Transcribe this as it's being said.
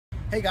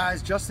Hey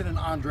guys, Justin and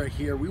Andre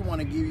here. We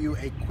want to give you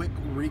a quick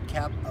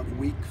recap of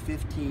week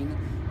 15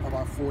 of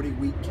our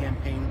 40-week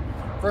campaign.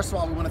 First of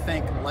all, we want to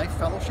thank Life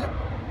Fellowship,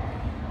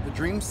 the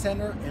Dream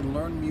Center, and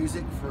Learn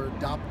Music for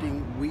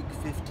adopting week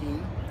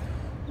 15.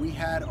 We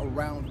had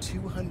around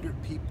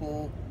 200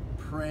 people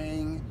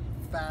praying,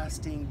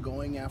 fasting,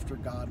 going after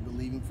God,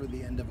 believing for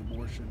the end of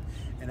abortion.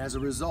 And as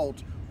a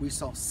result, we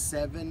saw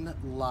 7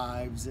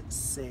 lives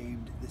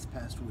saved this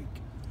past week,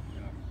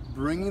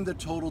 bringing the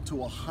total to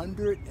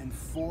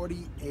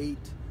 148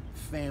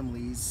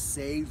 families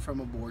saved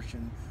from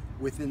abortion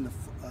within the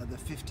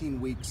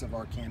 15 weeks of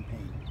our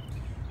campaign.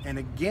 And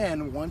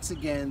again, once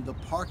again, the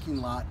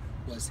parking lot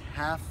was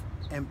half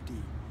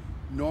empty.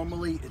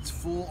 Normally it's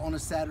full on a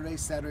Saturday.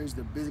 Saturday's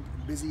the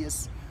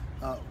busiest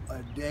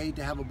day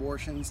to have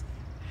abortions.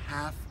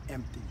 Half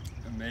empty.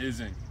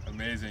 Amazing,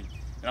 amazing.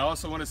 And I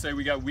also want to say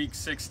we got week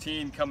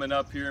 16 coming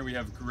up here, and we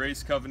have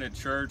Grace Covenant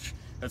Church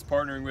that's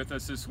partnering with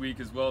us this week,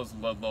 as well as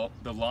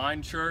the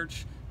Line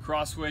Church,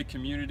 Crossway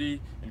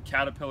Community, and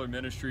Caterpillar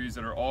Ministries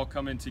that are all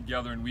coming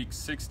together in week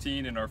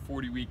 16 in our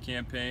 40-week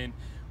campaign.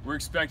 We're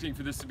expecting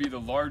for this to be the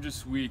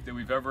largest week that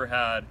we've ever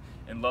had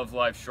in Love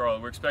Life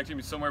Charlotte. We're expecting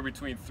to be somewhere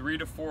between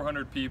 300 to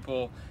 400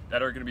 people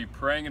that are going to be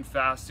praying and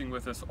fasting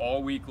with us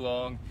all week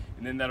long,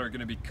 and then that are going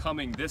to be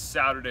coming this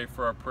Saturday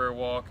for our prayer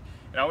walk.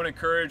 And I would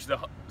encourage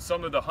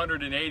some of the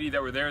 180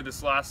 that were there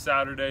this last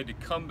Saturday to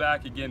come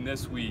back again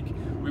this week.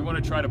 We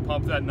want to try to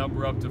pump that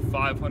number up to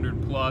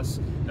 500 plus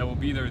that will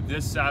be there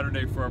this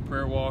Saturday for our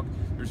prayer walk.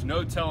 There's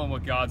no telling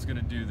what God's going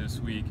to do this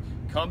week.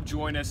 Come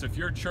join us. If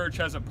your church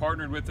hasn't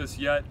partnered with us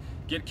yet,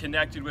 get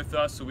connected with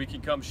us so we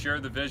can come share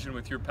the vision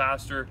with your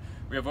pastor.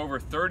 We have over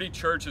 30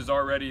 churches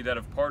already that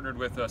have partnered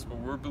with us, but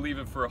we're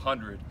believing for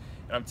 100.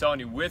 And I'm telling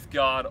you, with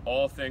God,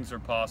 all things are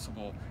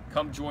possible.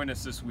 Come join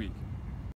us this week.